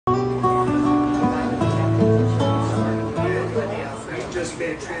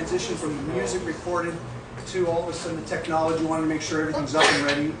made a transition from the music recorded to all of a sudden the technology. Wanted to make sure everything's up and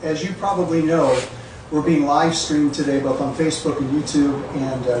ready. As you probably know, we're being live streamed today both on Facebook and YouTube,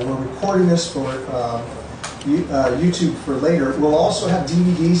 and we're recording this for YouTube for later. We'll also have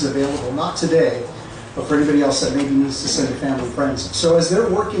DVDs available, not today, but for anybody else that maybe needs to send to family and friends. So as they're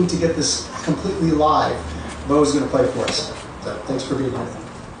working to get this completely live, Bo's going to play for us. So thanks for being here.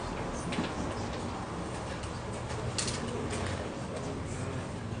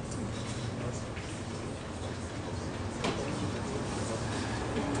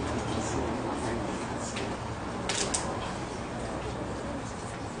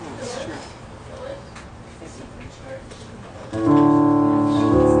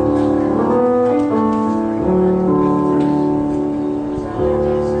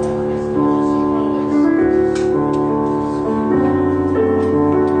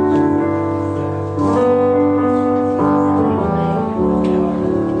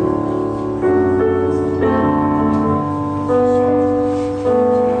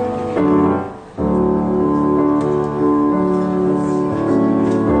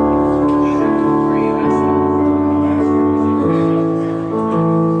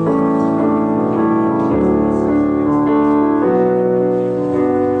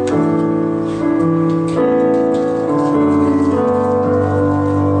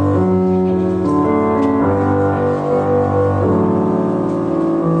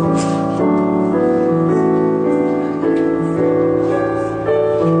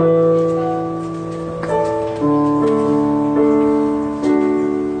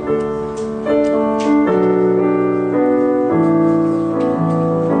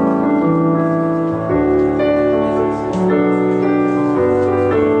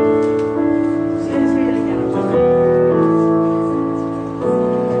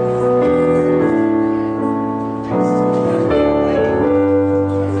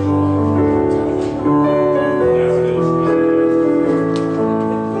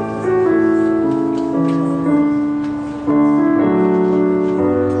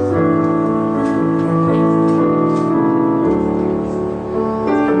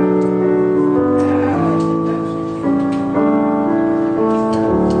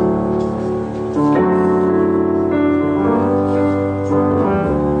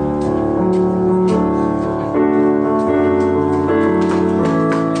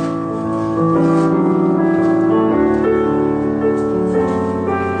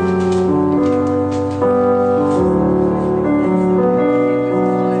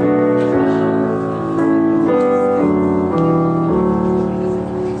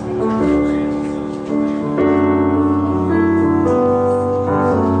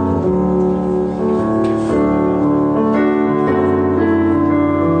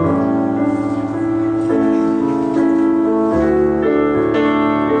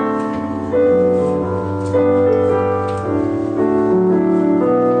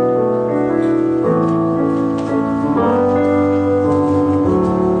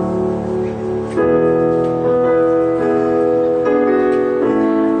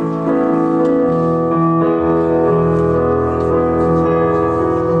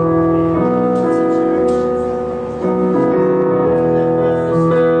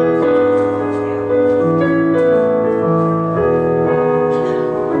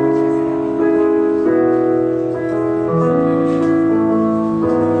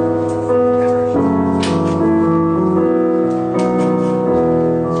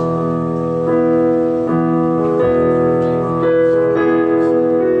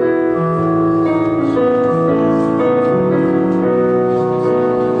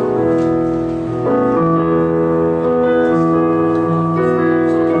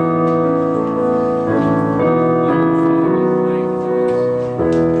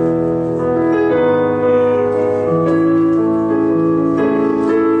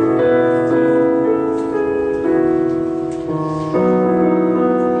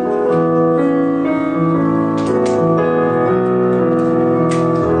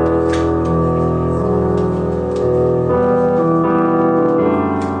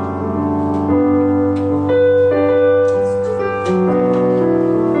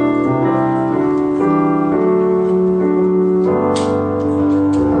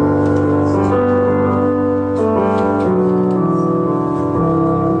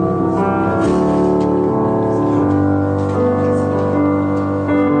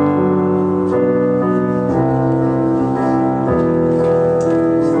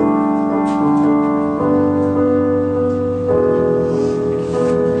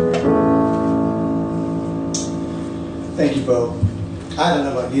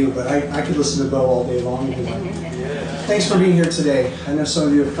 you, but I could listen to Bo all day long. Thanks for being here today. I know some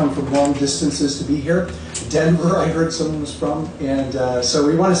of you have come from long distances to be here. Denver, I heard someone was from. And so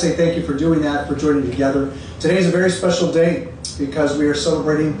we want to say thank you for doing that, for joining together. Today is a very special day because we are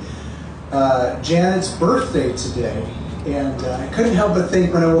celebrating Janet's birthday today. And I couldn't help but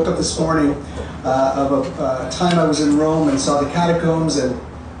think when I woke up this morning of a time I was in Rome and saw the catacombs, and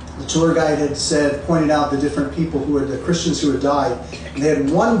the tour guide had pointed out the different people the Christians who had died. And they had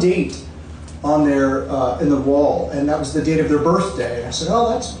one date on their in the wall, and that was the date of their birthday. And I said, "Oh,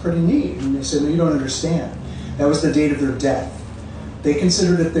 that's pretty neat." And they said, "No, you don't understand. That was the date of their death. They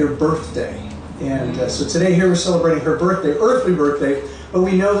considered it their birthday." And so today here we're celebrating her birthday, earthly birthday, but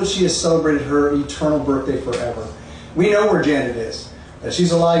we know that she has celebrated her eternal birthday forever. We know where Janet is.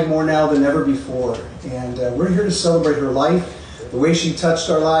 She's alive more now than ever before. And we're here to celebrate her life, the way she touched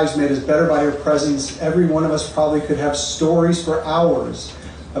our lives, made us better by her presence. Every one of us probably could have stories for hours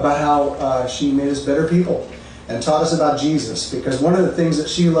about how she made us better people and taught us about Jesus, because one of the things that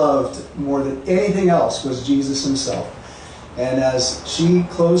she loved more than anything else was Jesus himself. And as she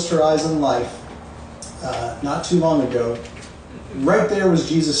closed her eyes on life not too long ago, right there was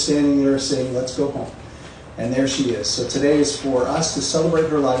Jesus standing there saying, "Let's go home." And there she is. So today is for us to celebrate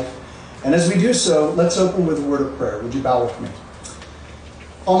her life. And as we do so, let's open with a word of prayer. Would you bow with me?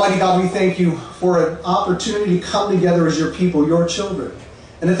 Almighty God, we thank you for an opportunity to come together as your people, your children.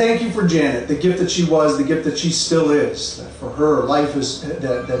 And to thank you for Janet, the gift that she was, the gift that she still is. That for her, life is,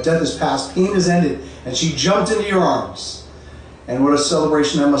 that death is past, pain is ended, and she jumped into your arms. And what a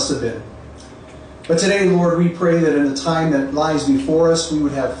celebration that must have been. But today, Lord, we pray that in the time that lies before us, we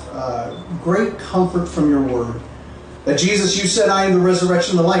would have great comfort from your word. That Jesus, you said, "I am the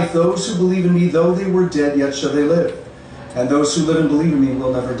resurrection and the life. Those who believe in me, though they were dead, yet shall they live. And those who live and believe in me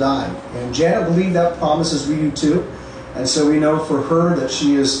will never die." And Janet believed that promise, as we do too. And so we know for her that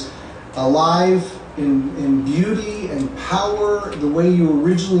she is alive in beauty and power the way you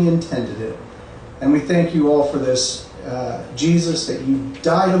originally intended it. And we thank you all for this, Jesus, that you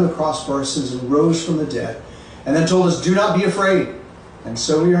died on the cross for our sins and rose from the dead. And then told us, "Do not be afraid." And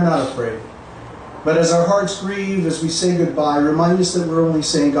so we are not afraid. But as our hearts grieve, as we say goodbye, remind us that we're only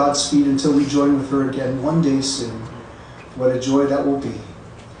saying Godspeed until we join with her again one day soon. What a joy that will be.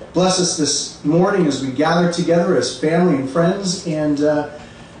 Bless us this morning as we gather together as family and friends. And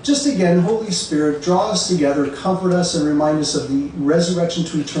just again, Holy Spirit, draw us together, comfort us, and remind us of the resurrection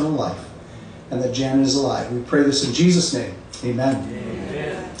to eternal life, and that Janet is alive. We pray this in Jesus' name. Amen.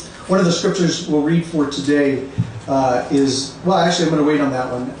 Amen. One of the scriptures we'll read for today is, well, actually I'm going to wait on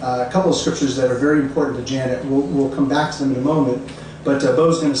that one. A couple of scriptures that are very important to Janet. We'll come back to them in a moment. But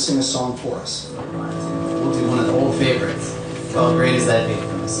Bo's going to sing a song for us. We'll do one of the old favorites. How great is thy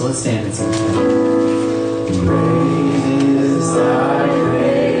faithfulness? So let's stand and sing together. Great is thy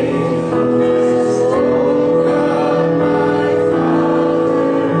faithfulness, O God, my Father.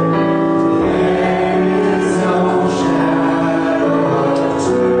 There is no shadow of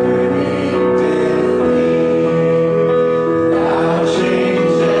turning with thee. Thou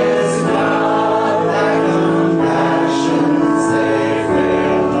changest not, thy compassions they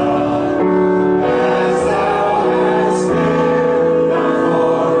fail not. As thou hast been,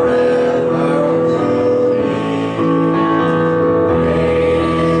 forever will be.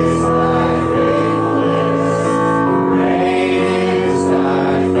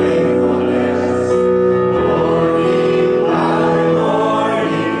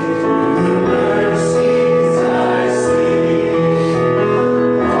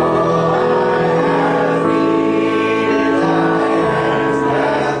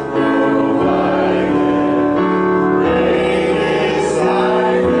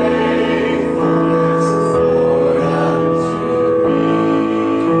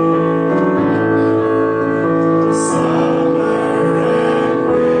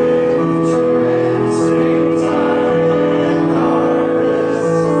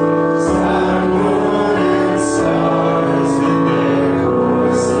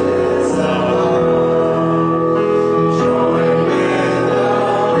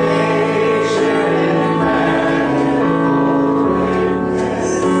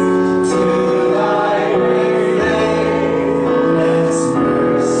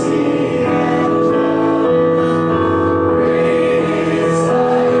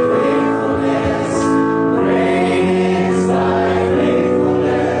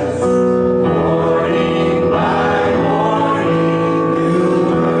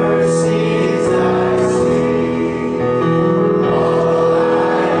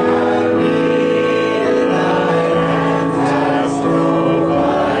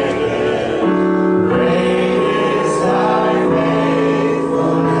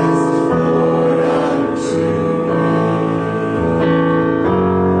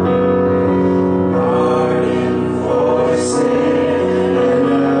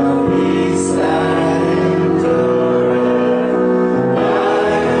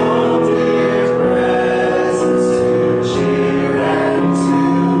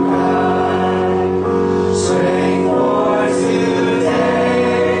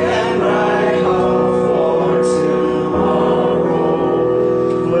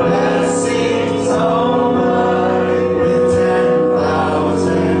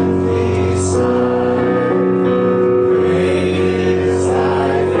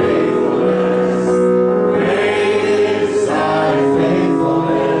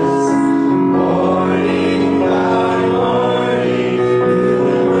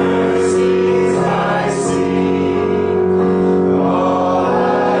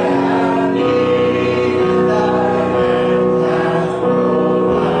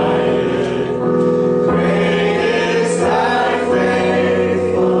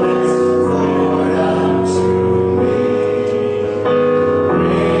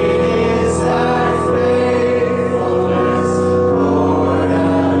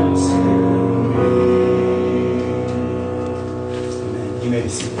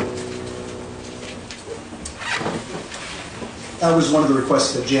 was one of the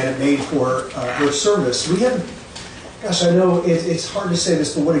requests that Janet made for her service. We had, gosh, I know it's hard to say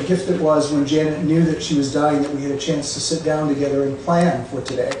this, but what a gift it was when Janet knew that she was dying, that we had a chance to sit down together and plan for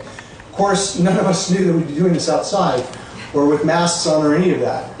today. Of course, none of us knew that we'd be doing this outside or with masks on or any of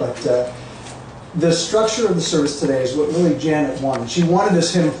that, but the structure of the service today is what really Janet wanted. She wanted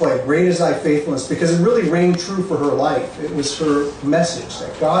this hymn played, Great is Thy Faithfulness, because it really rang true for her life. It was her message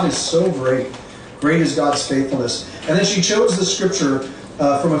that God is so great. Great is God's faithfulness. And then she chose the scripture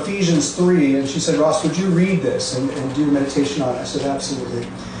from Ephesians 3, and she said, Ross, would you read this and do the meditation on it? I said, absolutely.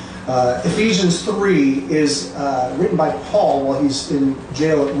 Ephesians 3 is written by Paul while he's in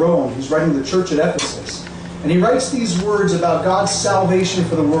jail at Rome. He's writing to the church at Ephesus. And he writes these words about God's salvation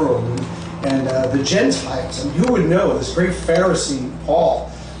for the world and the Gentiles. And who would know, this great Pharisee,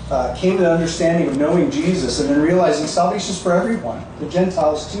 Paul, came to the understanding of knowing Jesus and then realizing salvation is for everyone, the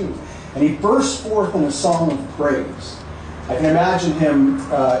Gentiles too. And he burst forth in a song of praise. I can imagine him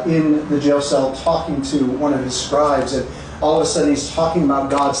in the jail cell talking to one of his scribes, and all of a sudden he's talking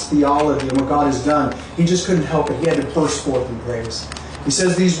about God's theology and what God has done. He just couldn't help it. He had to burst forth in praise. He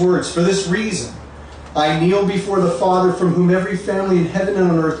says these words, For this reason, I kneel before the Father, from whom every family in heaven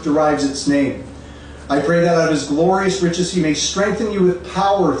and on earth derives its name. I pray that out of His glorious riches He may strengthen you with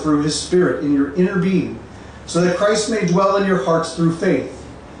power through His Spirit in your inner being, so that Christ may dwell in your hearts through faith.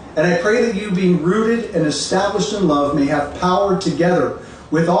 And I pray that you, being rooted and established in love, may have power together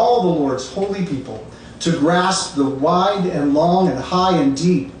with all the Lord's holy people to grasp the wide and long and high and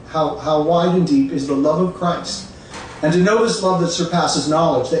deep, how wide and deep is the love of Christ, and to know this love that surpasses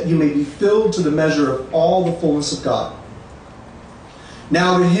knowledge, that you may be filled to the measure of all the fullness of God.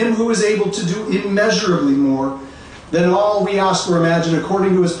 Now to Him who is able to do immeasurably more than all we ask or imagine,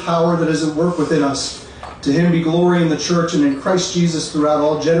 according to His power that is at work within us, to Him be glory in the church and in Christ Jesus throughout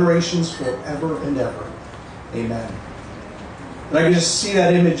all generations, forever and ever. Amen. And I can just see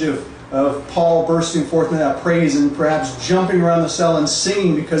that image of Paul bursting forth in that praise and perhaps jumping around the cell and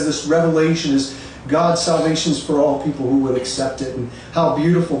singing, because this revelation is God's salvation is for all people who would accept it, and how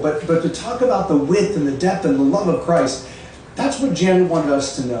beautiful. But to talk about the width and the depth and the love of Christ, that's what Janet wanted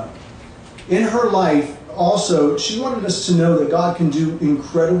us to know. In her life, also, she wanted us to know that God can do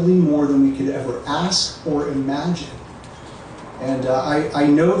incredibly more than we could ever ask or imagine. And I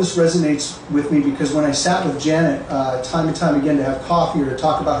know this resonates with me, because when I sat with Janet time and time again to have coffee or to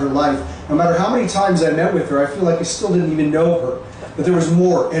talk about her life, no matter how many times I met with her, I feel like I still didn't even know her. But there was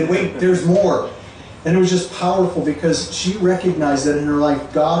more. And wait, there's more. And it was just powerful, because she recognized that in her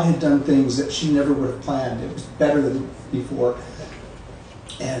life, God had done things that she never would have planned. It was better than before.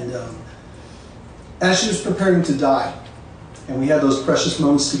 And as she was preparing to die, and we had those precious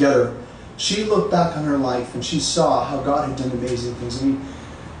moments together, she looked back on her life and she saw how God had done amazing things. I mean,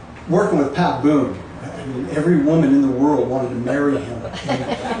 working with Pat Boone, I mean, every woman in the world wanted to marry him.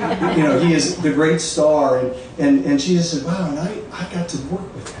 And, you know, he is the great star, and she just said, wow, and I got to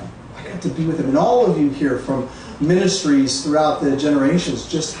work with him. I got to be with him. And all of you here from ministries throughout the generations,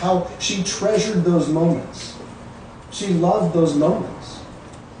 just how she treasured those moments. She loved those moments,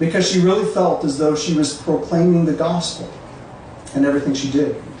 because she really felt as though she was proclaiming the gospel in everything she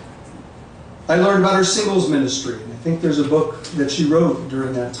did. I learned about her singles ministry, and I think there's a book that she wrote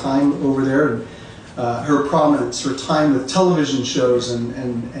during that time over there, and her prominence, her time with television shows, and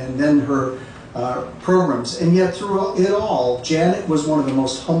then her programs. And yet through it all, Janet was one of the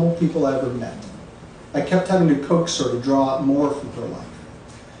most humble people I ever met. I kept having to coax her to draw out more from her life.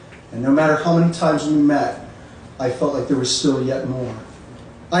 And no matter how many times we met, I felt like there was still yet more.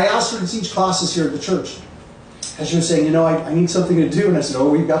 I asked her to teach classes here at the church. And she was saying, you know, I need something to do. And I said, oh,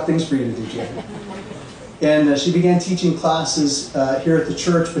 we've got things for you to do, Janet. And she began teaching classes here at the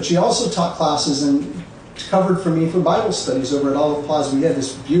church, but she also taught classes and covered for me for Bible studies over at Olive Plaza. We had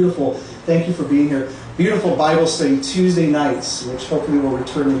this beautiful, thank you for being here, beautiful Bible study Tuesday nights, which hopefully we'll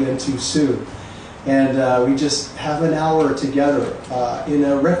return again to soon. And we just have an hour together in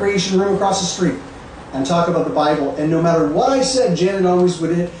a recreation room across the street and talk about the Bible. And no matter what I said, Janet always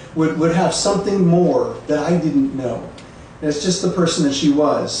would have something more that I didn't know. And it's just the person that she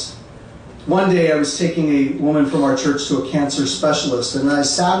was. One day I was taking a woman from our church to a cancer specialist, and I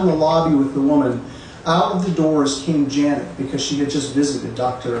sat in the lobby with the woman. Out of the doors came Janet, because she had just visited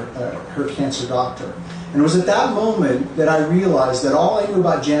her cancer doctor. And it was at that moment that I realized that all I knew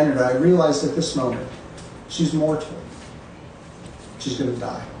about Janet, I realized at this moment, she's mortal. She's going to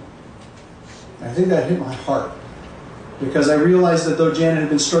die. And I think that hit my heart, because I realized that though Janet had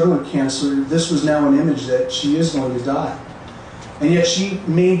been struggling with cancer, this was now an image that she is going to die. And yet she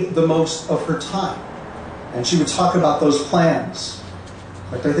made the most of her time. And she would talk about those plans.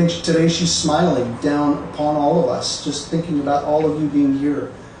 In fact, I think today she's smiling down upon all of us, just thinking about all of you being here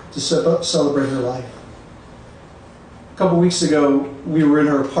to celebrate her life. A couple weeks ago, we were in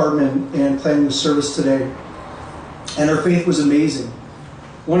her apartment and planning the service today, and her faith was amazing.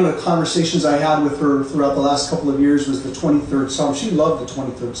 One of the conversations I had with her throughout the last couple of years was the 23rd Psalm. She loved the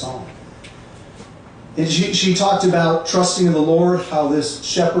 23rd Psalm. And she talked about trusting in the Lord, how this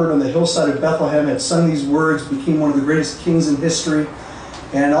shepherd on the hillside of Bethlehem had sung these words, became one of the greatest kings in history,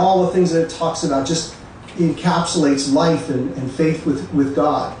 and all the things that it talks about just encapsulates life and faith with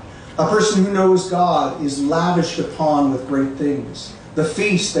God. A person who knows God is lavished upon with great things. The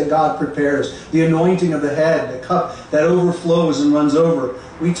feast that God prepares, the anointing of the head, the cup that overflows and runs over.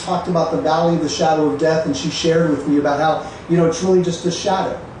 We talked about the valley of the shadow of death, and she shared with me about how, it's really just a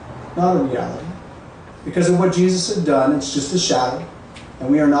shadow, not a reality. Because of what Jesus had done, it's just a shadow, and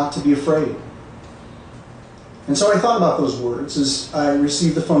we are not to be afraid. And so I thought about those words as I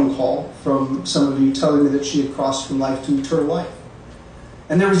received the phone call from some of you telling me that she had crossed from life to eternal life.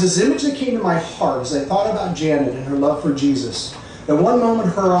 And there was this image that came to my heart as I thought about Janet and her love for Jesus. At one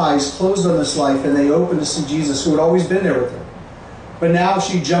moment her eyes closed on this life and they opened to see Jesus, who had always been there with her. But now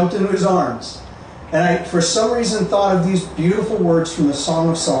she jumped into his arms. And I, for some reason, thought of these beautiful words from the Song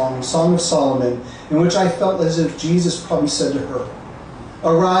of Songs, Song of Solomon, in which I felt as if Jesus probably said to her,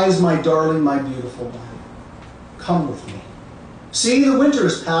 "Arise, my darling, my beautiful one. Come with me. See, the winter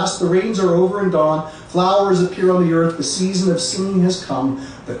is past, the rains are over and gone, flowers appear on the earth, the season of singing has come,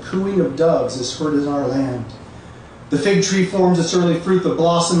 the cooing of doves is heard in our land. The fig tree forms its early fruit, the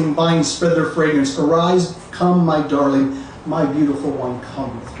blossoming vines spread their fragrance. Arise, come, my darling, my beautiful one,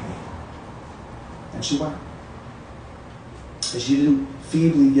 come with me." And she went. And she didn't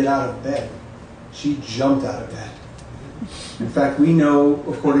feebly get out of bed. She jumped out of bed. In fact, we know,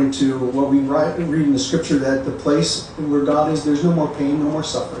 according to what we read in the scripture, that the place where God is, there's no more pain, no more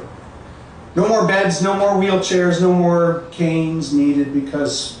suffering. No more beds, no more wheelchairs, no more canes needed,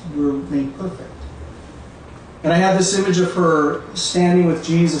 because we're made perfect. And I had this image of her standing with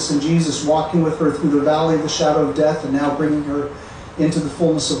Jesus and Jesus walking with her through the valley of the shadow of death and now bringing her into the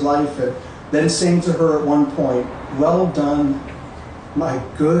fullness of life, and then saying to her at one point, "Well done, my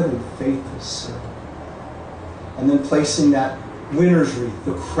good and faithful servant." And then placing that winner's wreath,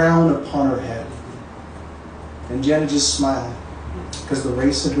 the crown upon her head. And Janet just smiling, because the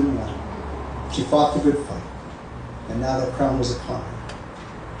race had been won. She fought the good fight, and now that crown was upon her.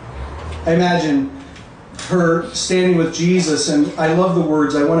 I imagine her standing with Jesus, and I love the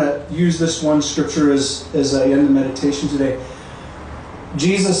words. I want to use this one scripture as I end the meditation today.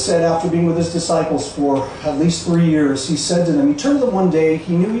 Jesus said, after being with his disciples for at least 3 years, he said to them, he turned to them one day,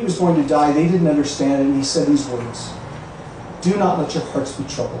 he knew he was going to die, they didn't understand it, and he said these words, "Do not let your hearts be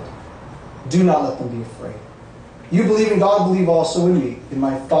troubled. Do not let them be afraid. You believe in God, believe also in me. In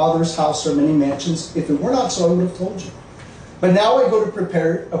my Father's house are many mansions. If it were not so, I would have told you. But now I go to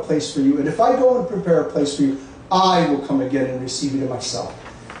prepare a place for you, and if I go and prepare a place for you, I will come again and receive you to myself.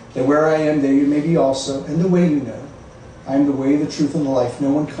 That where I am, there you may be also, and the way you know. I am the way, the truth, and the life.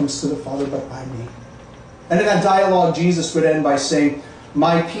 No one comes to the Father but by me." And in that dialogue, Jesus would end by saying,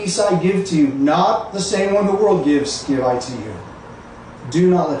 "My peace I give to you, not the same one the world gives, give I to you.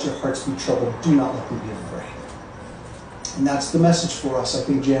 Do not let your hearts be troubled. Do not let them be afraid." And that's the message for us, I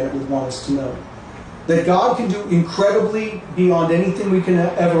think Janet would want us to know. That God can do incredibly beyond anything we can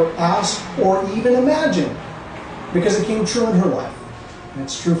ever ask or even imagine. Because it came true in her life. And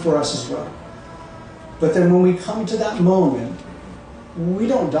it's true for us as well. But then when we come to that moment, we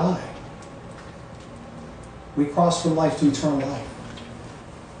don't die. We cross from life to eternal life.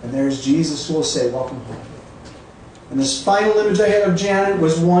 And there's Jesus who will say, "Welcome home." And this final image I had of Janet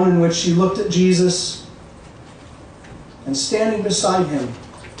was one in which she looked at Jesus, and standing beside him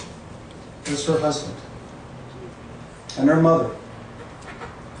was her husband, and her mother,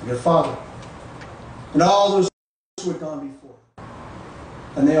 and her father, and all those who had gone before.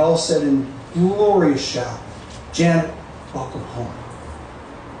 And they all said in glorious shout, "Janet, welcome home."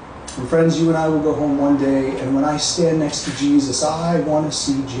 And friends, you and I will go home one day, and when I stand next to Jesus, I want to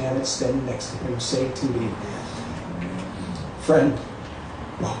see Janet standing next to him saying to me, "Friend,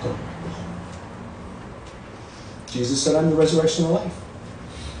 welcome home." Jesus said, "I'm the resurrection and life.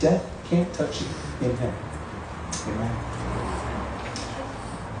 Death can't touch you in him." Amen.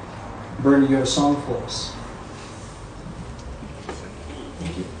 Bernie, you have a song for us.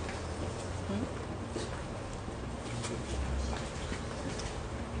 Thank you.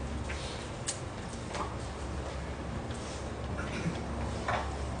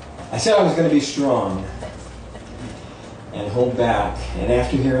 I said I was going to be strong and hold back, and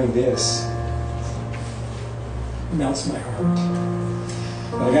after hearing this, it melts my heart.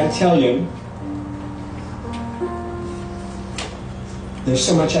 But I got to tell you, there's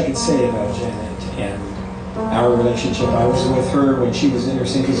so much I could say about Janet and our relationship. I was with her when she was in her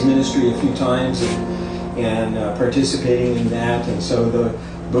singles ministry a few times and participating in that. And so the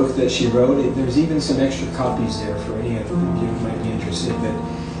book that she wrote, there's even some extra copies there for any of you who might be interested.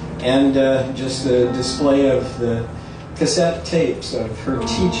 And just the display of the cassette tapes of her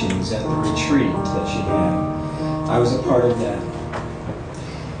teachings at the retreat that she had. I was a part of that.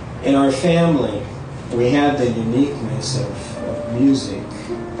 In our family, we had the uniqueness of music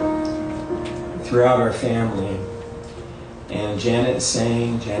throughout our family. And Janet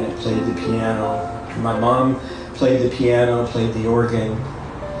sang, Janet played the piano. My mom played the piano, played the organ.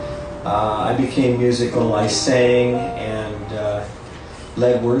 I became musical. I sang and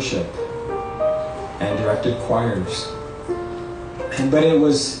led worship and directed choirs. But it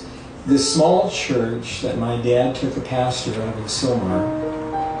was this small church that my dad took a pastor of in Sylmar.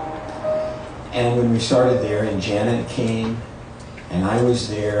 And when we started there, and Janet came, and I was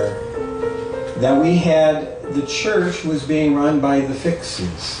there, that we had, the church was being run by the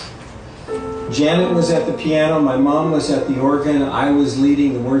Fixes. Janet was at the piano, my mom was at the organ, I was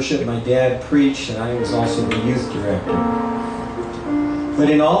leading the worship, my dad preached, and I was also the youth director. But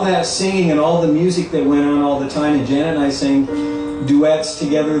in all that singing and all the music that went on all the time, and Janet and I sang duets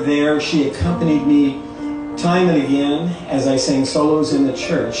together there, she accompanied me time and again as I sang solos in the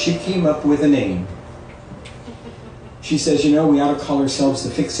church. She came up with a name. She says, you know, we ought to call ourselves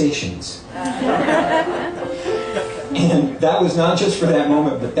the Fixations. And that was not just for that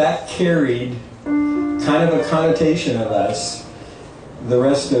moment, but that carried kind of a connotation of us the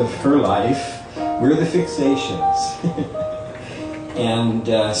rest of her life. We're the Fixations. And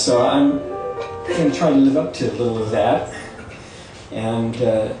so I'm going to try to live up to a little of that. And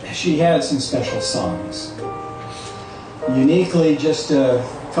she had some special songs. Uniquely, just a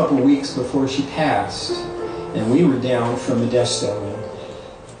couple weeks before she passed, and we were down from Modesto,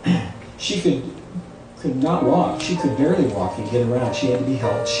 and she could not walk. She could barely walk and get around. She had to be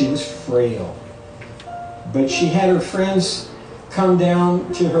helped. She was frail. But she had her friends come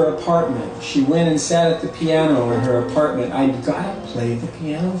down to her apartment. She went and sat at the piano in her apartment. I'd got to play the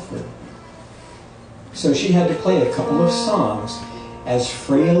piano for her. So she had to play a couple of songs, as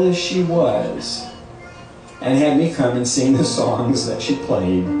frail as she was, and had me come and sing the songs that she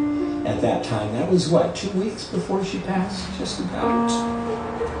played at that time. That was what, 2 weeks before she passed? Just about.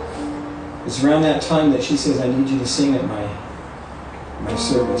 It's around that time that she says, I need you to sing at my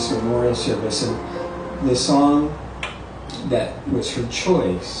service, memorial service. And the song that was her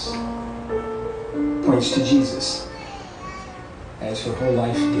choice points to Jesus, as her whole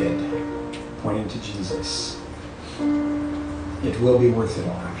life did, pointing to Jesus. It will be worth it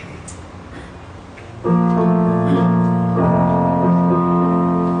all.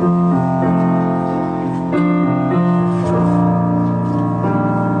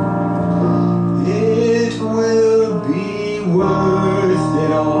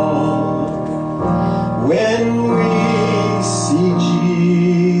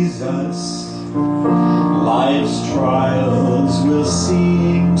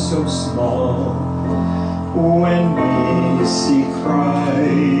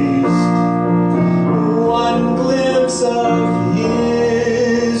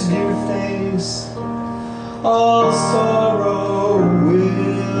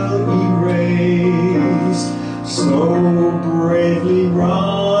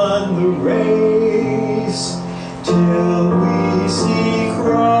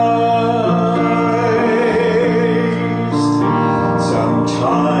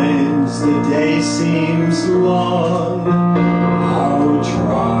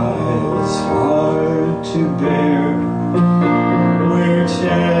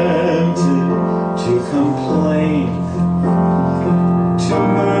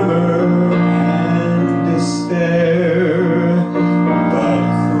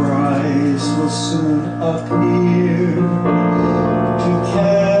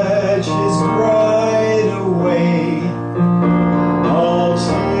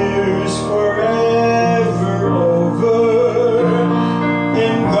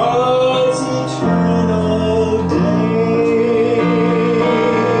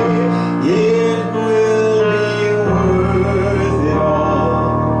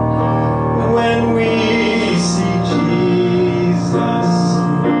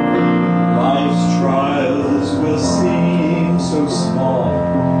 Life's trials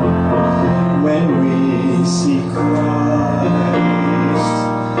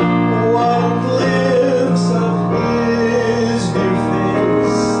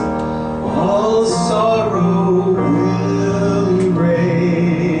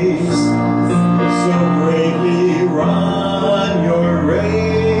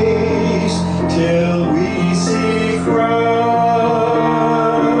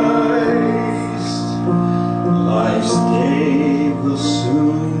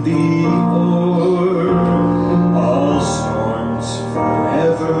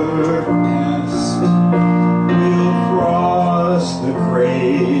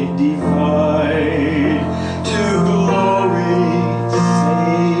divide to glory,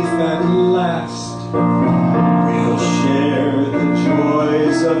 safe at last. We'll share the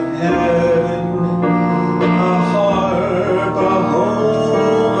joys of heaven, a harp, a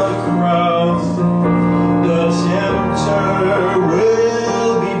home, a crown. The tempter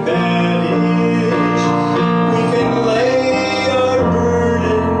will be banished. We can lay our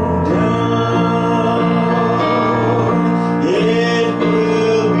burden down. It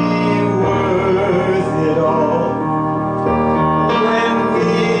will be worth it all when we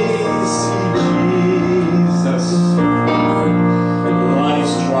see Jesus.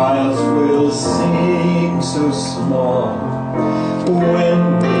 Life's trials will seem so small when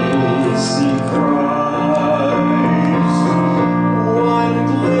we see Christ. One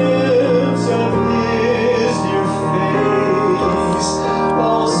glimpse of His dear face,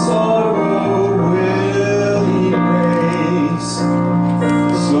 all sorrow will erase.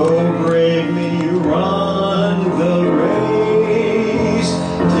 So bravely run the race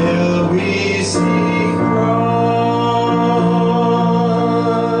till we see Christ.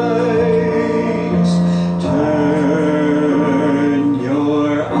 Turn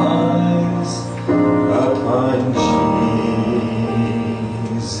your eyes upon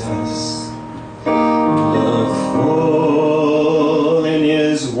Jesus. Look full in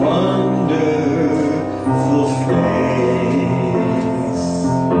His wonderful face,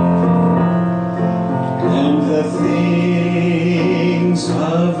 and the things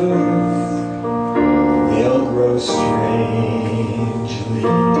of earth, they'll grow strangely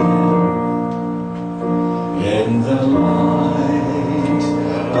dim in the light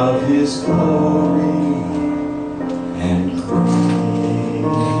of His glory and grace.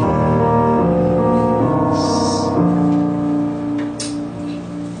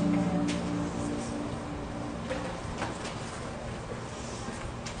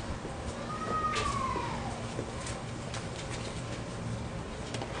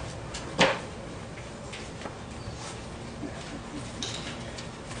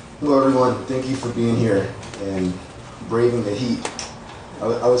 Hello everyone, thank you for being here and braving the heat.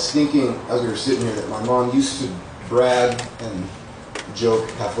 I was thinking as we were sitting here that my mom used to brag and joke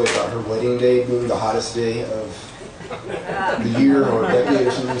halfway about her wedding day being the hottest day of the year or decade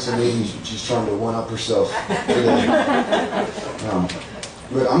or something, so maybe she's trying to one-up herself today.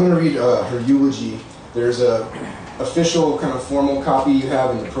 But I'm going to read her eulogy. There's a official kind of formal copy you have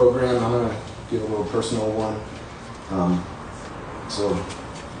in the program. I'm going to give a little personal one. So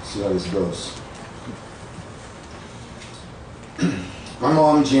see how this goes. My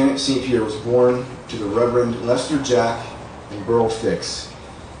mom, Janet St. Pierre, was born to the Reverend Lester Jack and Burl Fix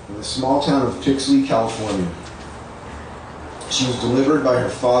in the small town of Pixley, California. She was delivered by her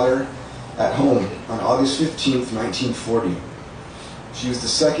father at home on August 15th, 1940. She was the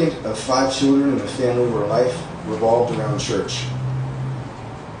second of 5 children in a family where life revolved around church.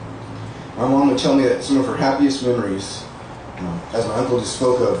 My mom would tell me that some of her happiest memories, as my uncle just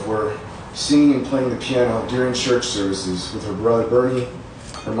spoke of, were singing and playing the piano during church services with her brother Bernie,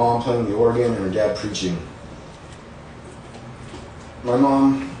 her mom playing the organ, and her dad preaching. My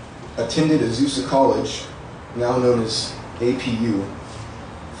mom attended Azusa College, now known as APU,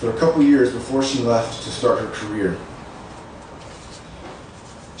 for a couple years before she left to start her career.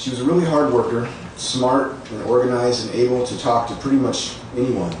 She was a really hard worker, smart and organized and able to talk to pretty much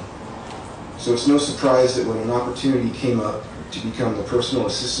anyone. So it's no surprise that when an opportunity came up to become the personal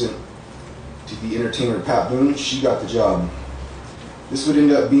assistant to the entertainer Pat Boone, she got the job. This would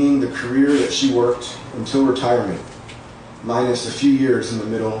end up being the career that she worked until retirement, minus a few years in the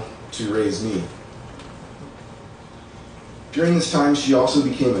middle to raise me. During this time, she also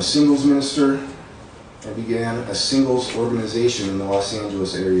became a singles minister and began a singles organization in the Los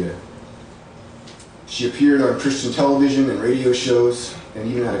Angeles area. She appeared on Christian television and radio shows,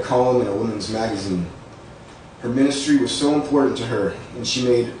 and even had a column in a women's magazine. Her ministry was so important to her, and she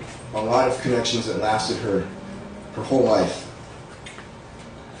made a lot of connections that lasted her whole life.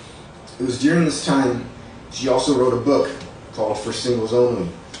 It was during this time she also wrote a book called For Singles Only,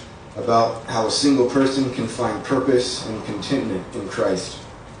 about how a single person can find purpose and contentment in Christ.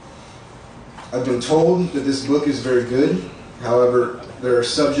 I've been told that this book is very good. However, there are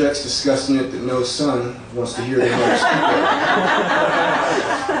subjects discussed in it that no son wants to hear the mother speak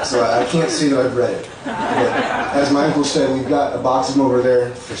of. So I can't say that I've read it. But as my uncle said, we've got a box of them over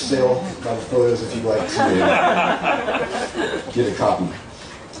there for sale by the photos if you'd like to get a copy.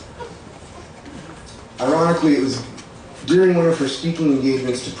 Ironically, it was during one of her speaking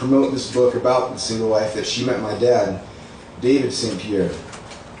engagements to promote this book about the single life that she met my dad, David St. Pierre.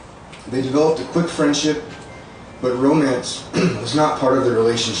 They developed a quick friendship, But romance was not part of the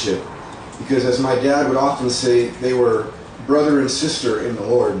relationship, because as my dad would often say, they were brother and sister in the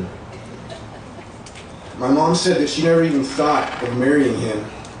Lord. My mom said that she never even thought of marrying him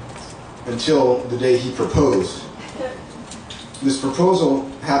until the day he proposed. This proposal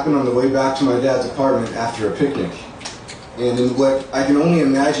happened on the way back to my dad's apartment after a picnic, and in what I can only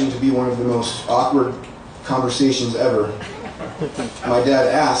imagine to be one of the most awkward conversations ever, my dad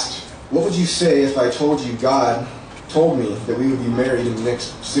asked, "What would you say if I told you God told me that we would be married in the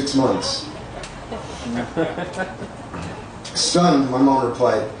next 6 months?" Stunned, my mom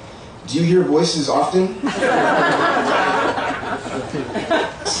replied, "Do you hear voices often?"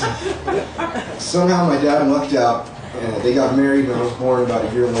 Somehow my dad lucked out, and they got married, and I was born about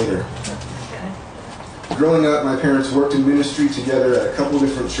a year later. Growing up, my parents worked in ministry together at a couple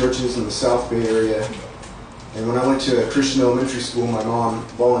different churches in the South Bay area. And when I went to a Christian elementary school, my mom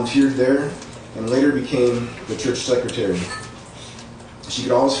volunteered there and later became the church secretary. She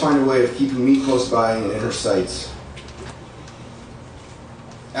could always find a way of keeping me close by and in her sights.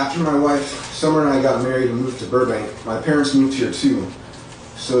 After my wife, Summer, and I got married and moved to Burbank, my parents moved here too,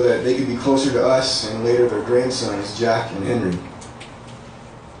 so that they could be closer to us and later their grandsons, Jack and Henry.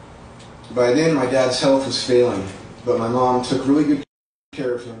 By then, my dad's health was failing, but my mom took really good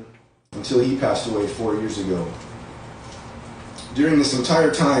care of him until he passed away 4 years ago. During this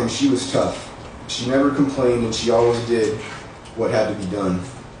entire time, she was tough. She never complained, and she always did what had to be done.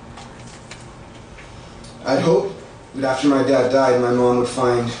 I'd hoped that after my dad died, my mom would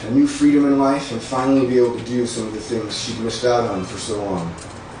find a new freedom in life and finally be able to do some of the things she'd missed out on for so long.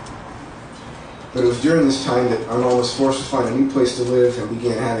 But it was during this time that our mom was forced to find a new place to live and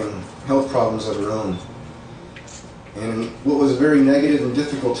began having health problems of her own. And in what was a very negative and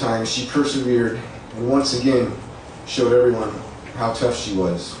difficult time, she persevered and once again showed everyone how tough she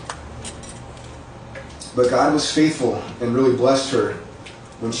was. But God was faithful and really blessed her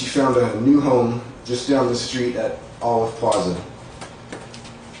when she found a new home just down the street at Olive Plaza.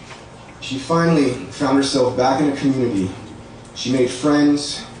 She finally found herself back in a community. She made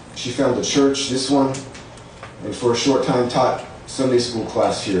friends. She found a church, this one, and for a short time taught Sunday school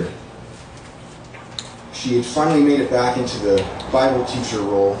class here. She had finally made it back into the Bible teacher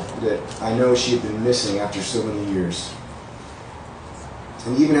role that I know she had been missing after so many years.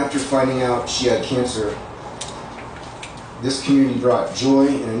 And even after finding out she had cancer, this community brought joy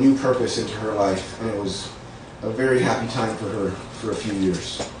and a new purpose into her life, and it was a very happy time for her for a few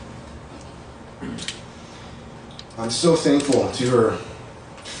years. I'm so thankful to her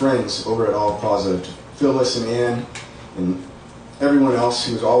friends over at Olive Plaza, Phyllis and Ann, and everyone else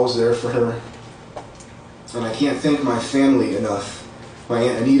who was always there for her. And I can't thank my family enough. My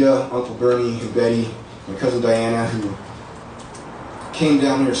Aunt Anita, Uncle Bernie, and Betty, and Cousin Diana, who came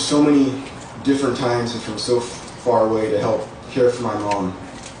down here so many different times and from so far away to help care for my mom,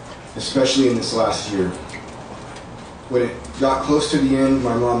 especially in this last year. When it got close to the end,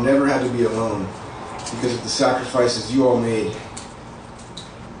 my mom never had to be alone because of the sacrifices you all made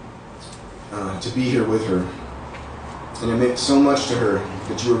to be here with her. And it meant so much to her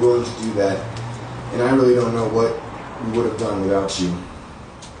that you were willing to do that. And I really don't know what we would have done without you.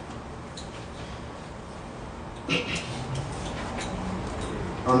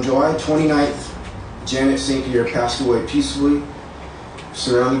 On July 29th, Janet St. Pierre passed away peacefully,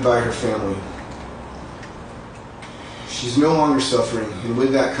 surrounded by her family. She's no longer suffering, and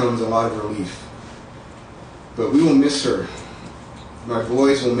with that comes a lot of relief. But we will miss her. My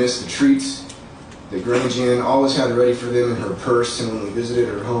boys will miss the treats that Granny Jan always had ready for them in her purse and when we visited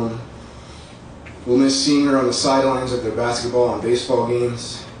her home. We'll miss seeing her on the sidelines of their basketball and baseball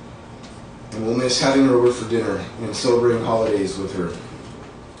games. And we'll miss having her over for dinner and celebrating holidays with her.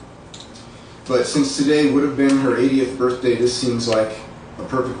 But since today would have been her 80th birthday, this seems like a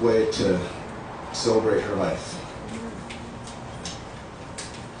perfect way to celebrate her life.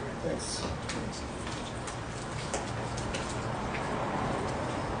 Thanks.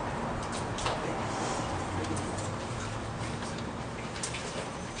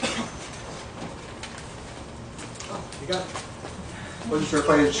 You got it. Wasn't sure if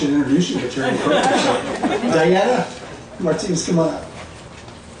I should introduce you, but you're in front. Diana Martinez, come on up.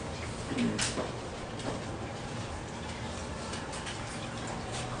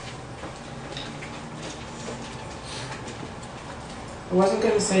 I wasn't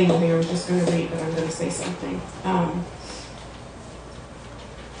going to say anything, I was just going to read, but I'm going to say something.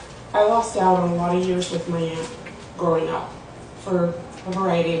 I lost out on a lot of years with my aunt growing up for a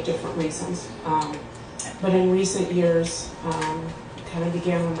variety of different reasons. But in recent years, kind of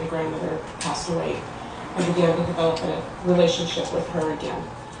began when my grandmother passed away, I began to develop a relationship with her again.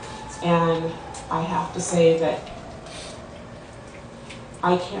 And I have to say that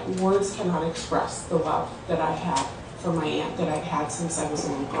Words cannot express the love that I have for my aunt that I've had since I was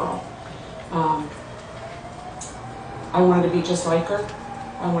a little girl. I wanted to be just like her.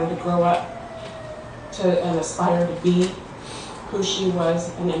 I wanted to grow up and aspire to be who she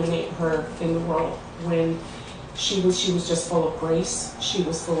was and emanate her in the world. When she was just full of grace. She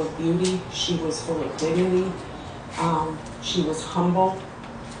was full of beauty. She was full of dignity. She was humble,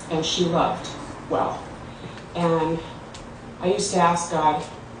 and she loved well. And I used to ask God,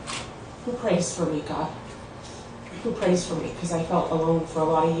 who prays for me, God? Who prays for me? Because I felt alone for a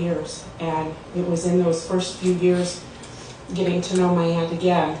lot of years. And it was in those first few years, getting to know my aunt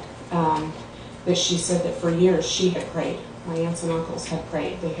again, that she said that for years she had prayed. My aunts and uncles had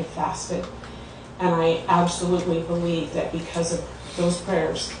prayed. They had fasted. And I absolutely believe that because of those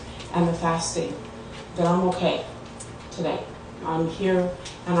prayers and the fasting, that I'm okay today. I'm here,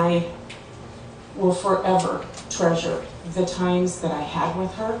 and I will forever treasure the times that I had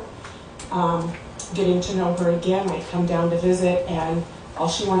with her. Getting to know her again, I'd come down to visit, and all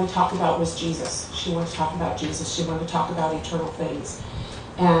she wanted to talk about was Jesus. She wanted to talk about Jesus. She wanted to talk about eternal things.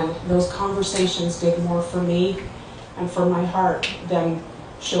 And those conversations did more for me and for my heart than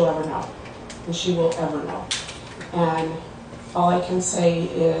she'll ever know, than she will ever know. And all I can say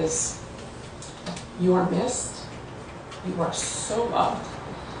is, you are missed. You are so loved.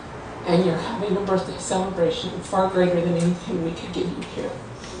 And you're having a birthday celebration far greater than anything we could give you here.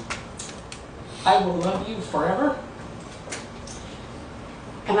 I will love you forever.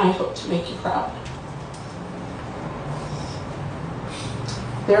 And I hope to make you proud.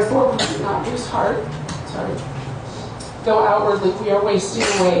 Therefore, we do not lose heart. Though outwardly we are wasting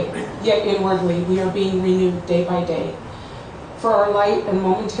away, yet inwardly we are being renewed day by day. For our light and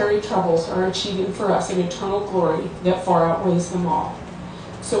momentary troubles are achieving for us an eternal glory that far outweighs them all.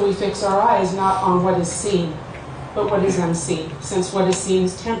 So we fix our eyes not on what is seen, but what is unseen, since what is seen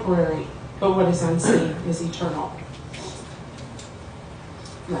is temporary, but what is unseen is eternal.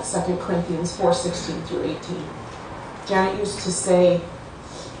 And that's 2 Corinthians 4:16 through 18. Janet used to say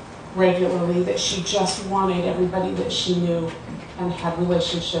regularly that she just wanted everybody that she knew and had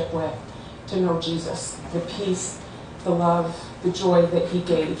relationship with to know Jesus, the peace, the love, the joy that he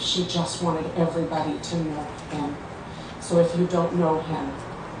gave. She just wanted everybody to know him. So if you don't know him,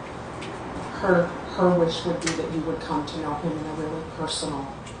 her wish would be that you would come to know him in a really personal,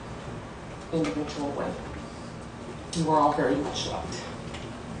 individual way. And we're all very much loved.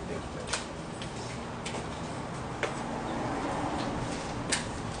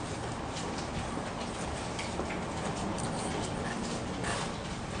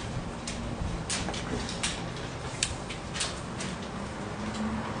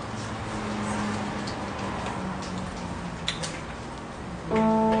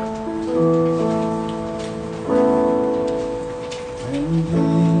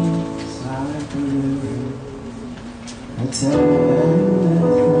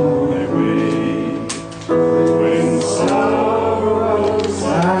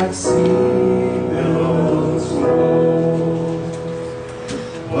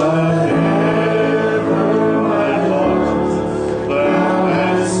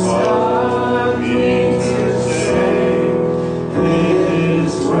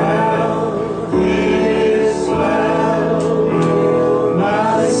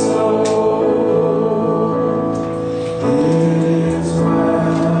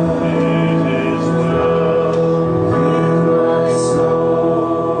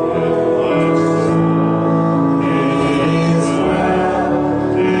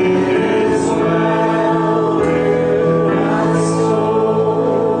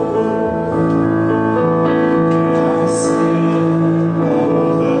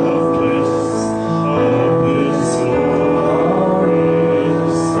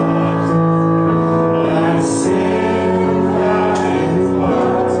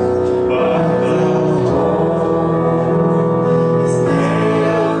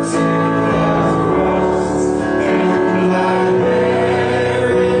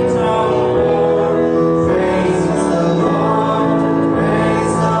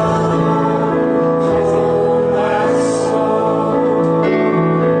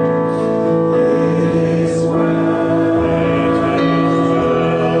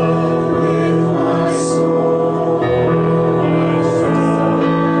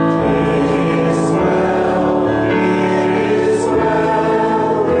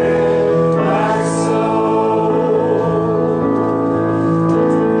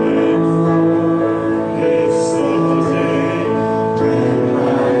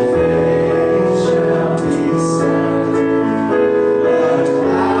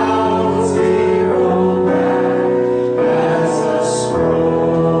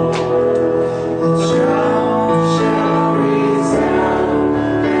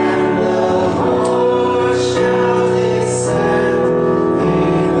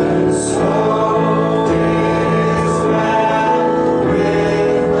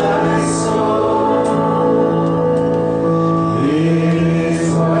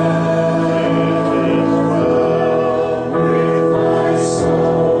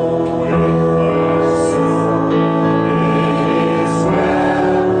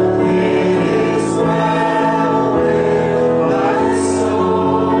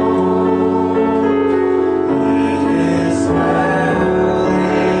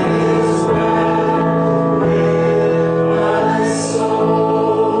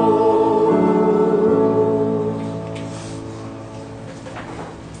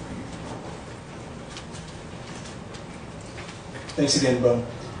 Thanks again, Bo.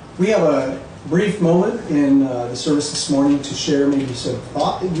 We have a brief moment in the service this morning to share maybe some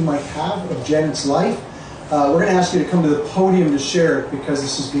thought that you might have of Janet's life. We're going to ask you to come to the podium to share it because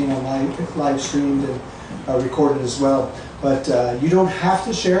this is being live streamed and recorded as well. But you don't have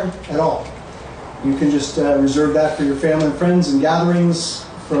to share at all. You can just reserve that for your family and friends and gatherings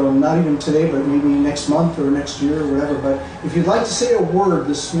from not even today, but maybe next month or next year or whatever. But if you'd like to say a word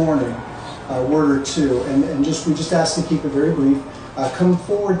this morning, a word or two, and we just ask to keep it very brief, come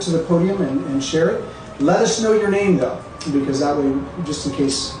forward to the podium and share it. Let us know your name, though, because that way, just in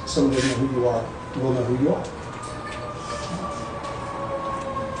case someone doesn't know who you are, we'll know who you are.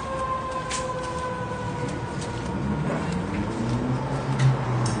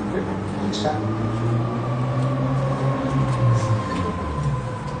 Thanks, Pat.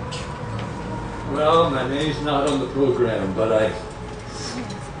 Well, my name's not on the program, but I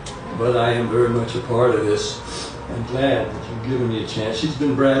am very much a part of this. I'm glad that you've given me a chance. She's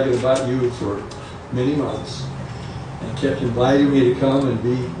been bragging about you for many months and kept inviting me to come and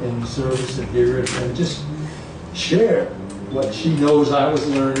be in the service and hear it and just share what she knows I was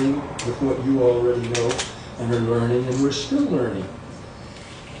learning with what you already know and are learning, and we're still learning.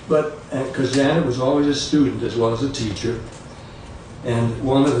 But because Janet was always a student as well as a teacher, and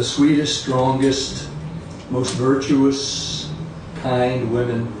one of the sweetest, strongest, most virtuous, kind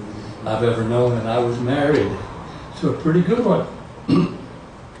women I've ever known, and I was married to a pretty good one.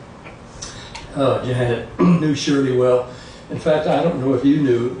 Janet knew Shirley well. In fact, I don't know if you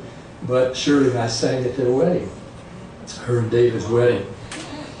knew, but Shirley and I sang at their wedding, her and David's wedding.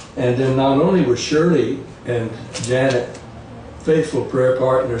 And then not only were Shirley and Janet faithful prayer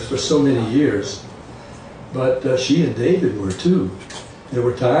partners for so many years, but she and David were too. There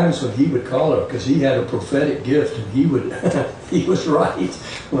were times when he would call her because he had a prophetic gift, and he would he was right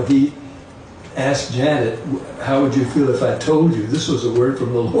when he asked Janet, how would you feel if I told you? This was a word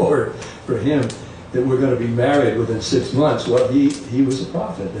from the Lord for him, that we're going to be married within 6 months. Well, he was a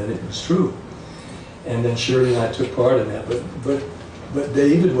prophet, and it was true. And then Shirley and I took part in that. But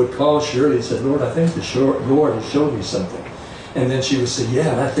David would call Shirley and say, Lord, I think the Lord has showed me something. And then she would say,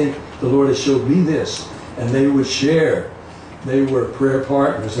 yeah, I think the Lord has showed me this. And they would share. They were prayer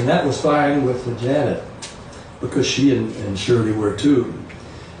partners. And that was fine with Janet, because she and Shirley were too.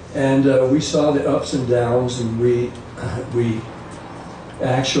 And we saw the ups and downs, and we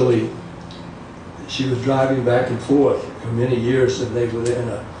actually, she was driving back and forth for many years, and they were in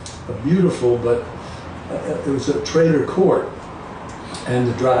a beautiful, but it was a trailer court, and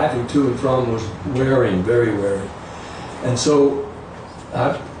the driving to and from was wearing, very wearing. And so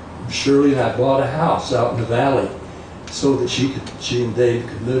Shirley and I bought a house out in the valley so that she and Dave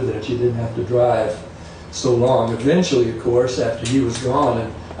could live there. She didn't have to drive so long. Eventually, of course, after he was gone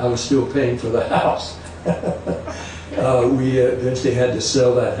and I was still paying for the house, we eventually had to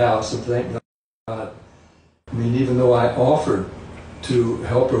sell that house, and thank God. I mean, even though I offered to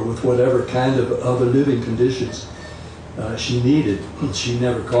help her with whatever kind of other living conditions she needed, she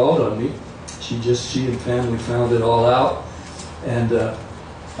never called on me. She and family found it all out. And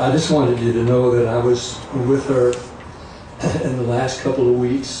I just wanted you to know that I was with her in the last couple of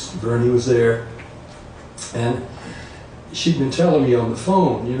weeks. Bernie was there. And she'd been telling me on the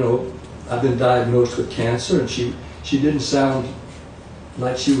phone, you know, I've been diagnosed with cancer, and she didn't sound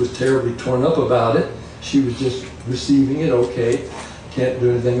like she was terribly torn up about it. She was just receiving it, okay, can't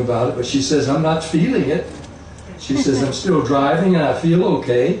do anything about it. But she says, I'm not feeling it. She says, I'm still driving and I feel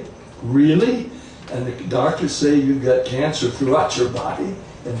okay. Really? And the doctors say you've got cancer throughout your body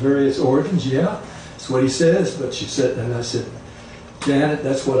in various organs. Yeah, that's what he says. But she said, and I said, Janet,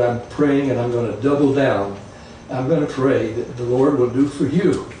 that's what I'm praying, and I'm going to double down. I'm going to pray that the Lord will do for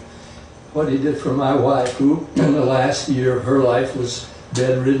you what he did for my wife, who in the last year of her life was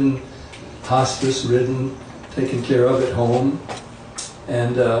bedridden, hospice-ridden, taken care of at home,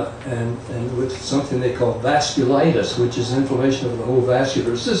 and with something they call vasculitis, which is inflammation of the whole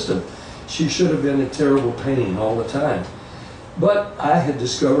vascular system. She should have been in terrible pain all the time. But I had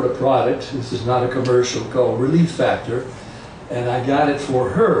discovered a product, this is not a commercial, called Relief Factor, and I got it for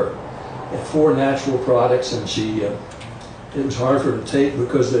her. 4 natural products, and it was hard for her to take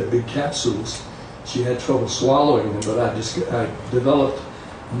because they're big capsules. She had trouble swallowing them, but I developed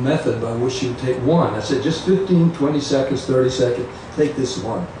a method by which she would take one. I said, just 15, 20 seconds, 30 seconds, take this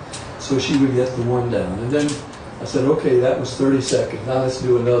one. So she would get the one down. And then I said, okay, that was 30 seconds. Now let's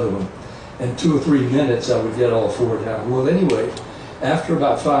do another one. In 2 or 3 minutes, I would get all 4 down. Well, anyway, after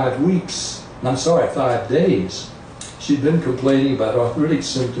about 5 days, she'd been complaining about arthritic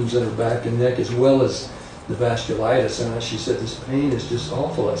symptoms in her back and neck as well as the vasculitis. And she said, this pain is just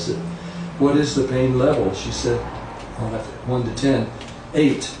awful. I said, what is the pain level? She said, on a 1 to 10,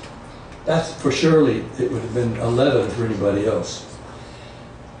 8. That's for surely it would have been 11 for anybody else.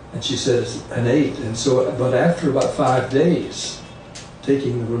 And she said it's an 8. And so, but after about 5 days,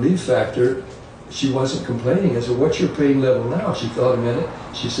 taking the relief factor, she wasn't complaining. I said, what's your pain level now? She thought a minute.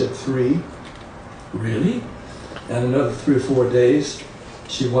 She said 3. Really? And another 3 or 4 days,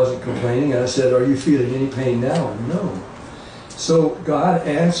 she wasn't complaining. And I said, are you feeling any pain now? No. So God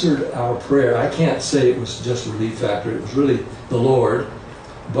answered our prayer. I can't say it was just relief factor. It was really the Lord.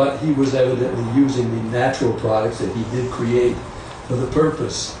 But he was evidently using the natural products that he did create for the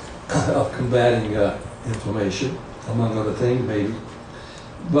purpose of combating inflammation, among other things maybe.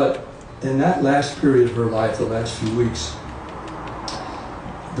 But in that last period of her life, the last few weeks,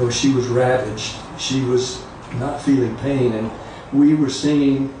 though she was ravaged, she was not feeling pain, and we were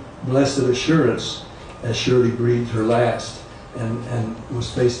singing Blessed Assurance as Shirley breathed her last and was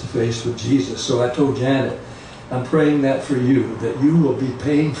face to face with Jesus. So I told Janet, I'm praying that for you, that you will be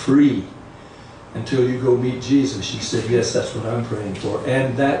pain-free until you go meet Jesus. She said, yes, that's what I'm praying for.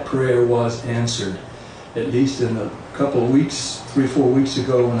 And that prayer was answered, at least in a couple of weeks, 3 or 4 weeks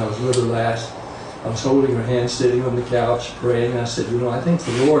ago when I was with her last. I was holding her hand, sitting on the couch, praying. I said, I think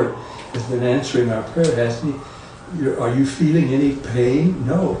the Lord has been answering our prayer, hasn't he? Are you feeling any pain?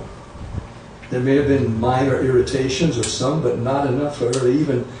 No. There may have been minor irritations or some, but not enough for her to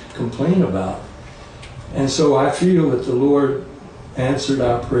even complain about. And so I feel that the Lord answered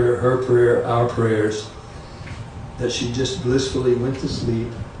our prayer, her prayer, our prayers, that she just blissfully went to sleep.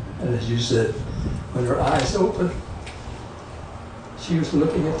 And as you said, when her eyes opened, she was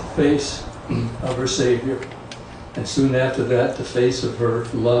looking at the face of her Savior. And soon after that, the face of her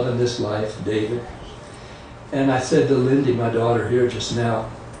love in this life, David. And I said to Lindy, my daughter here just now,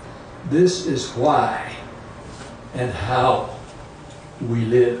 this is why and how we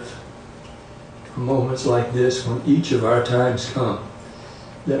live. Moments like this, when each of our times come,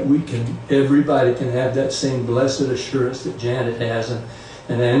 that everybody can have that same blessed assurance that Janet has,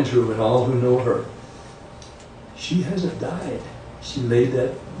 and Andrew and all who know her. She hasn't died. She laid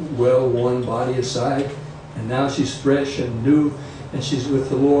that well-worn body aside, and now she's fresh and new, and she's with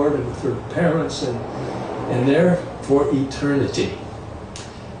the Lord and with her parents, and there for eternity.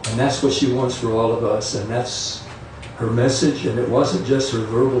 And that's what she wants for all of us, and that's her message. And it wasn't just her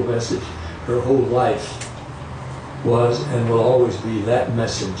verbal message. Her whole life was and will always be that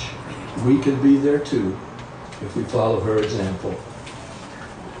message. We can be there too if we follow her example.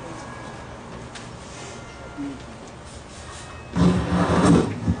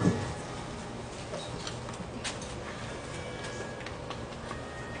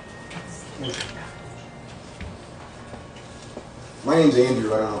 My name's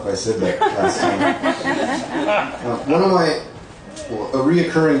Andrew. I don't know if I said that last time. One of my a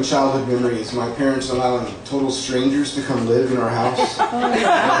reoccurring childhood memory is my parents allowing total strangers to come live in our house.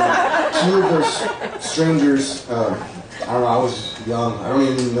 Two of those strangers, I don't know, I was young. I don't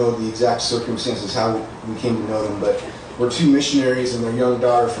even know the exact circumstances how we came to know them, but were 2 missionaries and their young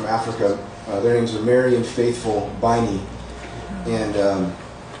daughter from Africa. Their names are Mary and Faithful Biney. And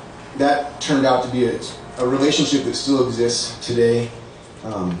that turned out to be a relationship that still exists today.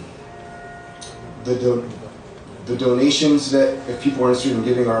 The donations that, if people are interested in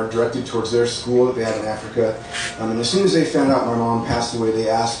giving, are directed towards their school that they have in Africa. And as soon as they found out my mom passed away, they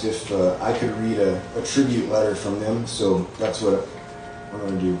asked if I could read a tribute letter from them. So that's what I'm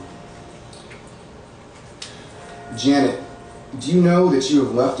going to do. Janet, do you know that you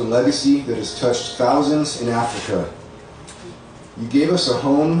have left a legacy that has touched thousands in Africa? You gave us a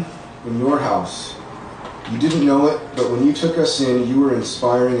home in your house. You didn't know it, but when you took us in, you were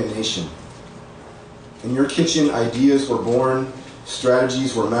inspiring a nation. In your kitchen, ideas were born,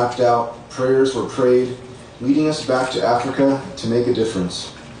 strategies were mapped out, prayers were prayed, leading us back to Africa to make a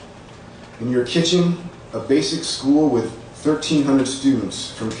difference. In your kitchen, a basic school with 1,300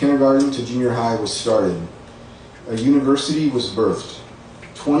 students from kindergarten to junior high was started. A university was birthed.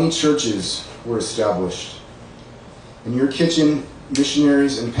 20 churches were established. In your kitchen,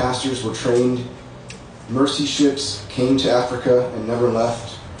 missionaries and pastors were trained. Mercy ships came to Africa and never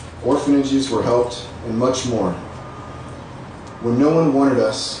left. Orphanages were helped, and much more. When no one wanted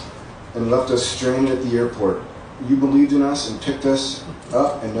us and left us stranded at the airport, you believed in us and picked us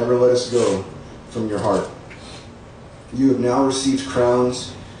up and never let us go from your heart. You have now received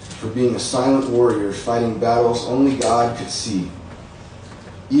crowns for being a silent warrior fighting battles only God could see.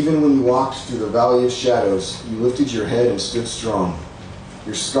 Even when you walked through the valley of shadows, you lifted your head and stood strong.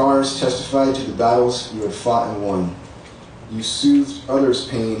 Your scars testified to the battles you had fought and won. You soothed others'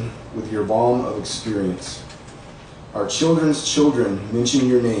 pain with your balm of experience. Our children's children mention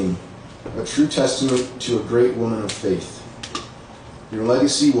your name. a true testament to a great woman of faith. Your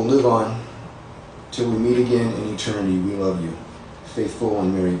legacy will live on till we meet again in eternity. We love you. Faithful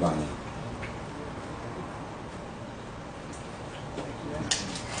and Mary Bonnie.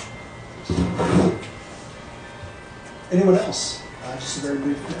 Anyone else? Just a very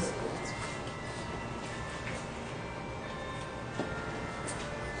brief minute.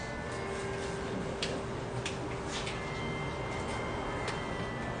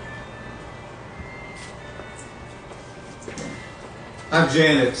 I'm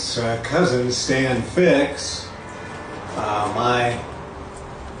Janet's cousin, Stan Fix. My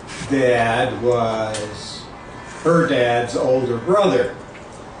dad was her dad's older brother,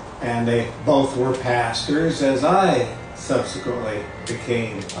 and they both were pastors, as I subsequently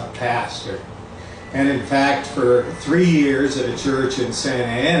became a pastor. And in fact, for 3 years at a church in Santa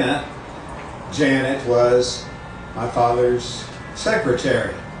Ana, Janet was my father's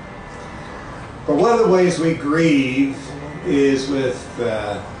secretary. But one of the ways we grieve is with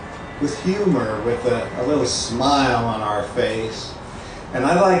humor, with a little smile on our face. And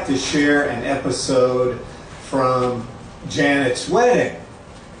I'd like to share an episode from Janet's wedding.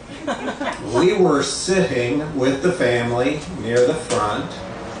 We were sitting with the family near the front.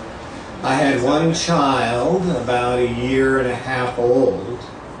 I had one child, about 1.5 years old,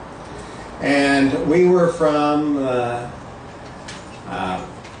 and we were from an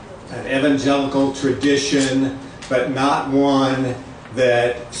evangelical tradition, but not one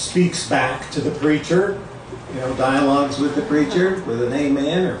that speaks back to the preacher, dialogues with the preacher with an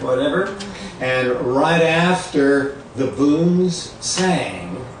amen or whatever. And right after the booms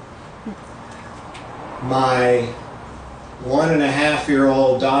sang, my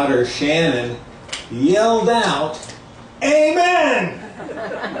 1.5-year-old daughter Shannon yelled out, "Amen!"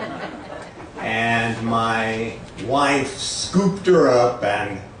 And my wife scooped her up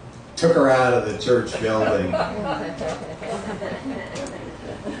and took her out of the church building.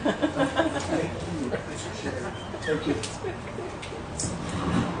 Thank you.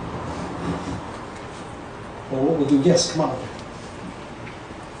 Well, what we'll do, yes, come on.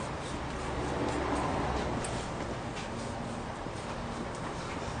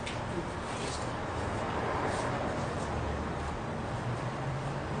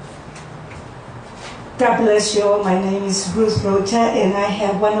 God bless you all. My name is Ruth Rocha, and I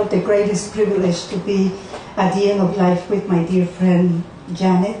have one of the greatest privilege to be at the end of life with my dear friend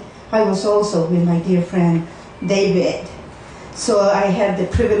Janet. I was also with my dear friend David. So I had the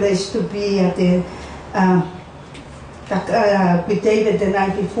privilege to be at the with David the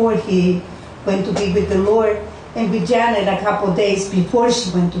night before he went to be with the Lord, and with Janet a couple of days before she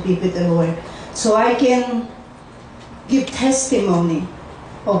went to be with the Lord. So I can give testimony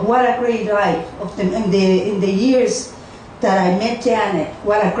of what a great life of them in the years that I met Janet.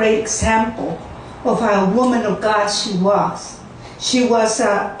 What a great example of a woman of God she was. She was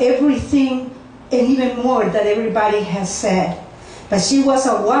everything and even more that everybody has said. But she was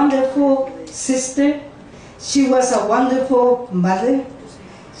a wonderful sister. She was a wonderful mother.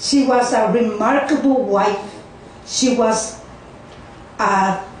 She was a remarkable wife. She was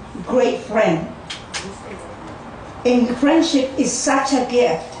a great friend. And friendship is such a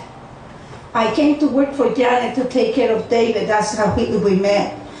gift. I came to work for Janet to take care of David. That's how we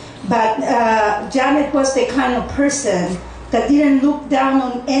met. But Janet was the kind of person that didn't look down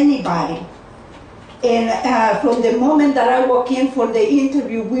on anybody. And from the moment that I walked in for the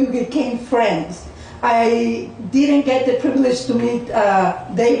interview, we became friends. I didn't get the privilege to meet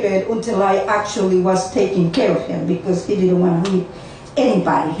David until I actually was taking care of him, because he didn't want to meet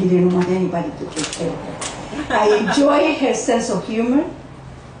anybody. He didn't want anybody to take care of him. I enjoy her sense of humor.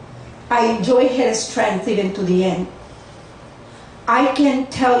 I enjoy her strength even to the end. I can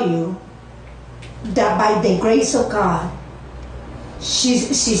tell you that by the grace of God, she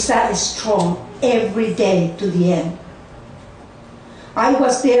sat strong every day to the end. I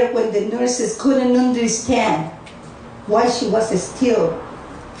was there when the nurses couldn't understand why she was still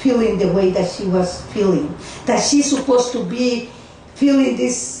feeling the way that she was feeling. That she's supposed to be feeling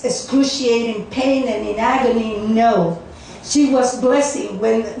this excruciating pain and in agony. No. She was blessing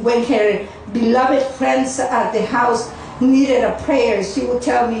when her beloved friends at the house needed a prayer. She would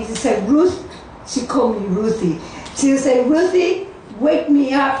tell me, she said, "Ruth," she called me Ruthie. She would say, "Ruthie, wake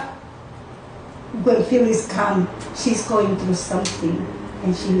me up when Phyllis comes. She's going through something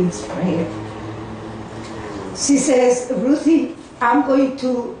and she needs prayer." She says, "Ruthie, I'm going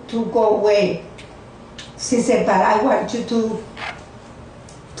to go away." She said, "But I want you to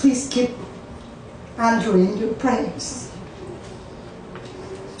please keep Andrew in your prayers."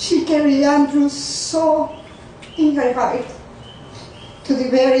 She carried Andrew so in her heart to the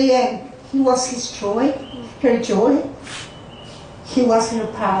very end. He was his joy, her joy. He was her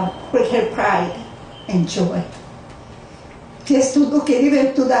pride and joy. Just to look at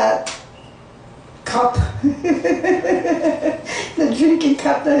even to that cup, the drinking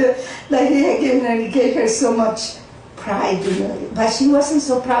cup that he had given her, he gave her so much pride. But she wasn't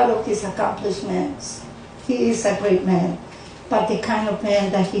so proud of his accomplishments. He is a great man, but the kind of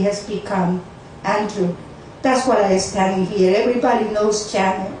man that he has become, Andrew, that's what I stand here. Everybody knows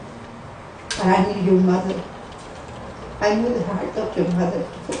Janet, but I knew your mother. I knew the heart of your mother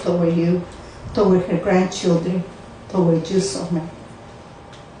toward you, toward her grandchildren, toward you, Summer.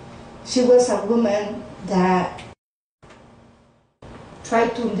 She was a woman that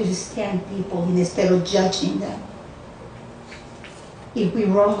tried to understand people instead of judging them. If we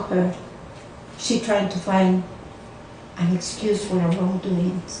wrong her, she tried to find an excuse for our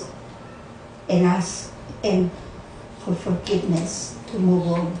wrongdoings and ask for forgiveness to move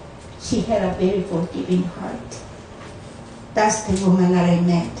on. She had a very forgiving heart. That's the woman that I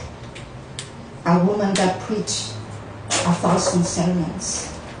met. A woman that preached 1,000 sermons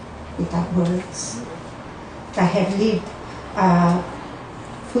without words, that had lived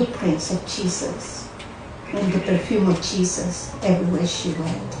footprints of Jesus and the perfume of Jesus everywhere she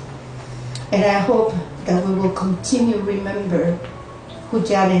went. And I hope that we will continue to remember who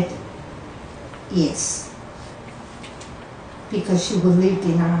Janet is, because she will live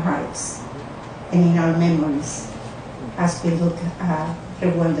in our hearts and in our memories as we look at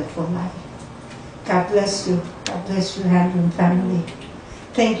her wonderful life. God bless you. God bless you, Andrew and family.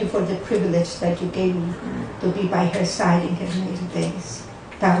 Thank you for the privilege that you gave me to be by her side in her later days.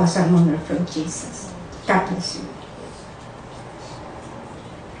 That was an honor from Jesus. God bless you.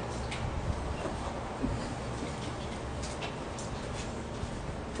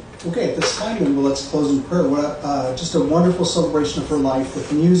 Okay, at this time, then, let's close in prayer. Just a wonderful celebration of her life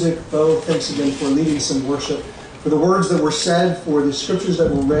with music. Bo, thanks again for leading us in worship, for the words that were said, for the scriptures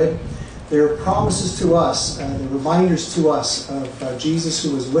that were read. They are promises to us, they're reminders to us of Jesus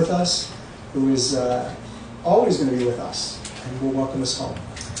who is with us, who is always going to be with us, and will welcome us home.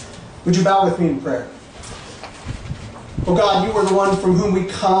 Would you bow with me in prayer? Oh God, you are the one from whom we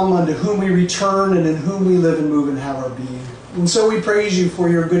come, unto whom we return, and in whom we live and move and have our being. And so we praise you for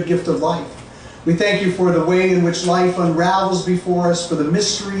your good gift of life. We thank you for the way in which life unravels before us, for the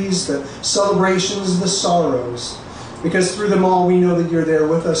mysteries, the celebrations, the sorrows. Because through them all we know that you're there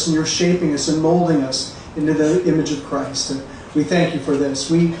with us and you're shaping us and molding us into the image of Christ. And we thank you for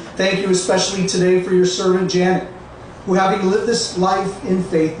this. We thank you especially today for your servant Janet, who having lived this life in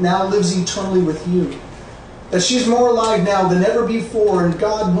faith now lives eternally with you. That she's more alive now than ever before, and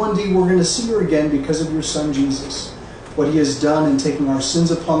God, one day we're going to see her again because of your Son Jesus. What he has done in taking our sins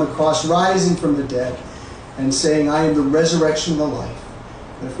upon the cross, rising from the dead, and saying, I am the resurrection and the life.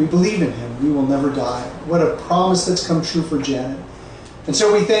 And if we believe in him, we will never die. What a promise that's come true for Janet. And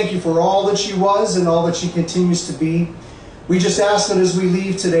so we thank you for all that she was and all that she continues to be. We just ask that as we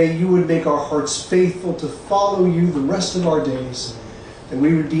leave today, you would make our hearts faithful to follow you the rest of our days. That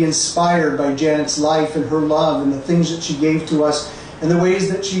we would be inspired by Janet's life and her love and the things that she gave to us and the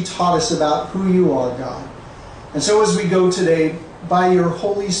ways that she taught us about who you are, God. And so as we go today, by your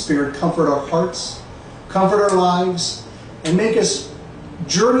Holy Spirit, comfort our hearts, comfort our lives, and make us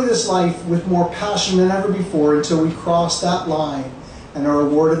journey this life with more passion than ever before until we cross that line and are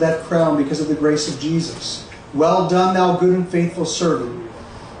awarded that crown because of the grace of Jesus. Well done, thou good and faithful servant.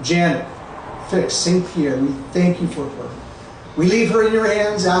 Janet, Fix, St. Pierre, we thank you for her. We leave her in your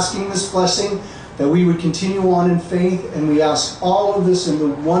hands, asking this blessing that we would continue on in faith, and we ask all of this in the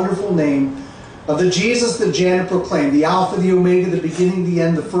wonderful name of the Jesus that Janet proclaimed, the Alpha, the Omega, the beginning, the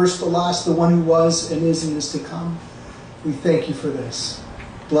end, the first, the last, the one who was and is to come. We thank you for this.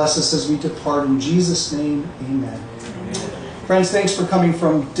 Bless us as we depart. In Jesus' name, amen. Friends, thanks for coming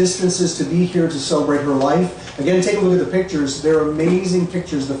from distances to be here to celebrate her life. Again, take a look at the pictures. They're amazing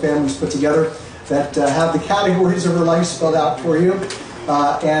pictures the family's put together that have the categories of her life spelled out for you.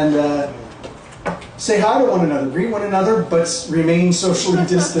 Say hi to one another, greet one another, but remain socially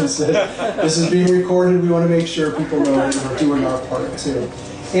distanced. This is being recorded. We want to make sure people know that we're doing our part too.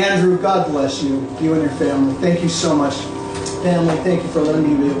 Andrew, God bless you, you and your family. Thank you so much. Family, thank you for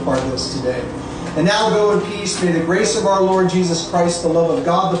letting me be a part of this today. And now go in peace. May the grace of our Lord Jesus Christ, the love of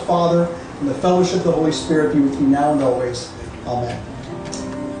God the Father, and the fellowship of the Holy Spirit be with you now and always. Amen.